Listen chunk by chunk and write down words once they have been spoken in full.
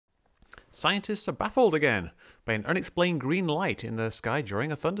Scientists are baffled again by an unexplained green light in the sky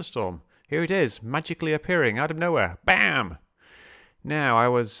during a thunderstorm. Here it is, magically appearing out of nowhere. Bam! Now, I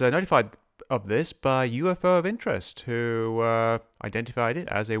was notified of this by UFO of Interest, who identified it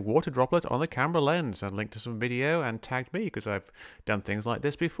as a water droplet on the camera lens and linked to some video and tagged me because I've done things like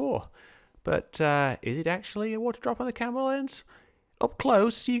this before. But is it actually a water drop on the camera lens? Up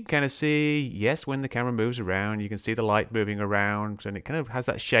close, you can kind of see, yes, when the camera moves around, you can see the light moving around, and it kind of has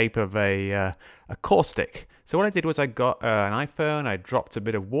that shape of a caustic. So what I did was I got an iPhone, I dropped a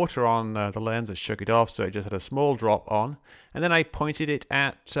bit of water on the lens and shook it off so it just had a small drop on, and then I pointed it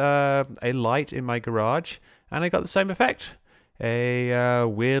at a light in my garage, and I got the same effect. A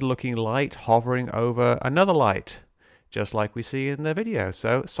weird-looking light hovering over another light, just like we see in the video.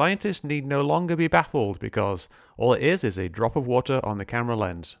 So scientists need no longer be baffled because all it is a drop of water on the camera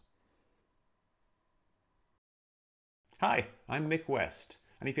lens. Hi, I'm Mick West,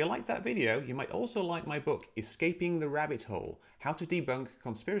 and if you liked that video, you might also like my book, Escaping the Rabbit Hole: How to Debunk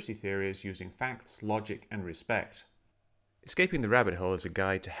Conspiracy Theories Using Facts, Logic, and Respect. Escaping the Rabbit Hole is a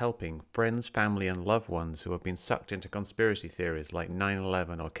guide to helping friends, family, and loved ones who have been sucked into conspiracy theories like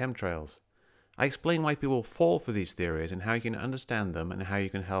 9/11 or chemtrails. I explain why people fall for these theories and how you can understand them and how you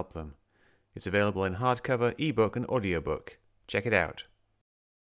can help them. It's available in hardcover, ebook, and audiobook. Check it out.